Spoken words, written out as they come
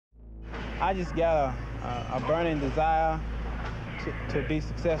I just got a burning desire to be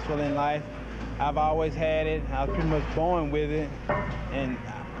successful in life. I've always had it. I was pretty much born with it, and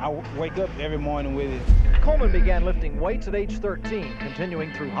I wake up every morning with it. Coleman began lifting weights at age 13,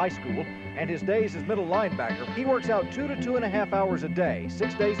 continuing through high school, and his days as middle linebacker, he works out 2 to 2.5 hours a day,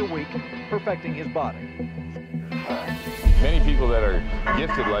 6 days a week, perfecting his body. Many people that are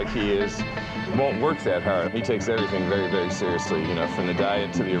gifted like he is won't work that hard. He takes everything very, very seriously, you know, from the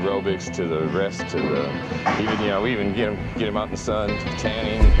diet to the aerobics to the rest to the, even, you know, we even get him out in the sun,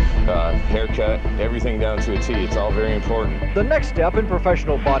 tanning, haircut, everything down to a T. It's all very important. The next step in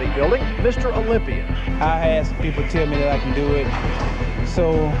professional bodybuilding, Mr. Olympia. I had some people tell me that I can do it,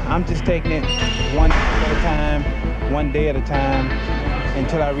 so I'm just taking it one at a time, one day at a time,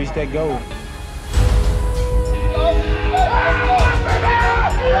 until I reach that goal.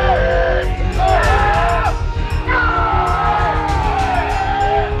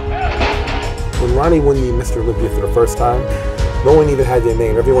 When Ronnie won the Mr. Olympia for the first time, no one even had their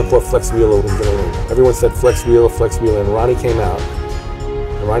name. Everyone thought Flex Wheeler was going to win. Everyone said Flex Wheeler, and Ronnie came out.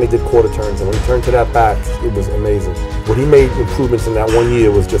 And Ronnie did quarter turns, and when he turned to that back, it was amazing. What he made improvements in that 1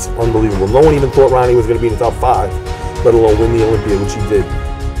 year was just unbelievable. No one even thought Ronnie was going to be in the top 5, let alone win the Olympia, which he did.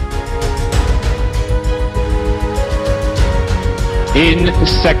 In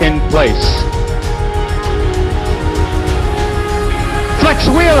second place, Flex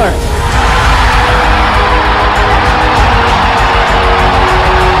Wheeler.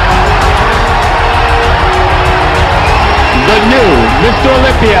 The new Mr.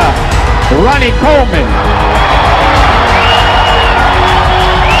 Olympia, Ronnie Coleman.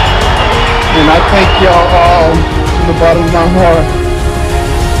 And I thank y'all all from the bottom of my heart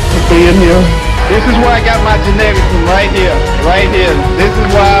for being here. This is where I got my genetics from, right here, right here. This is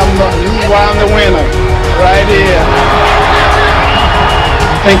why I'm the winner, right here.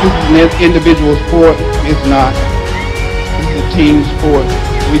 I think this is an individual sport. It's not. It's a team sport.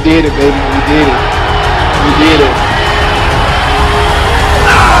 We did it, baby. We did it. We did it.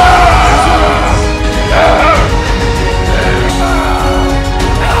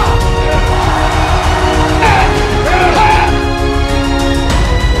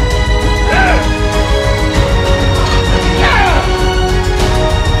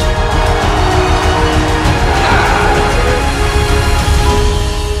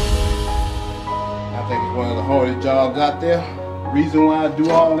 Hardest jobs out there. The reason why I do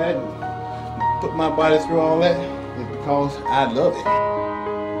all that, put my body through all that, is because I love it.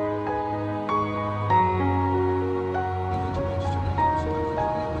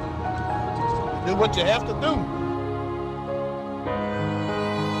 Do what you have to do.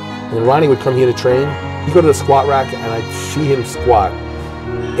 When Ronnie would come here to train, he'd go to the squat rack and I'd see him squat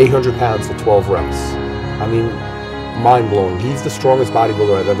 800 pounds for 12 reps. I mean, mind-blowing. He's the strongest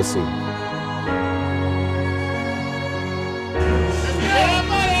bodybuilder I've ever seen.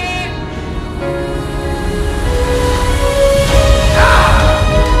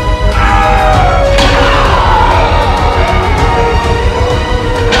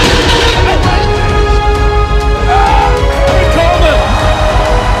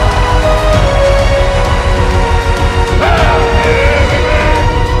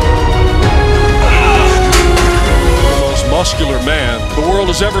 Muscular man the world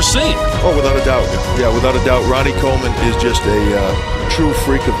has ever seen. Oh, without a doubt. Yeah, without a doubt. Ronnie Coleman is just a true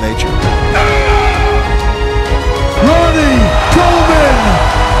freak of nature. Ronnie Coleman!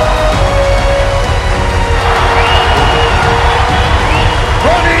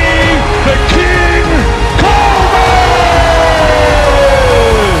 Ronnie the King Coleman!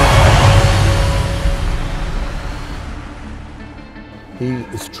 He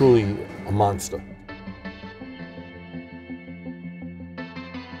is truly a monster.